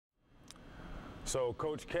So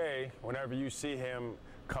Coach K, whenever you see him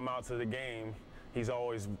come out to the game, he's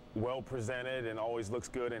always well presented and always looks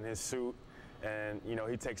good in his suit. And, you know,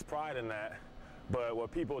 he takes pride in that. But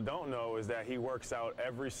what people don't know is that he works out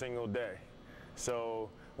every single day. So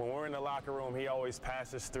when we're in the locker room, he always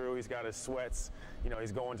passes through. He's got his sweats. You know,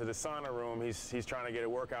 he's going to the sauna room. He's trying to get a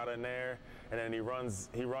workout in there. And then he runs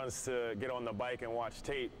to get on the bike and watch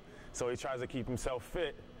tape. So he tries to keep himself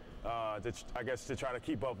fit. I guess to try to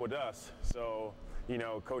keep up with us. So, you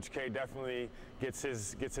know, Coach K definitely gets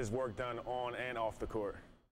his work done on and off the court.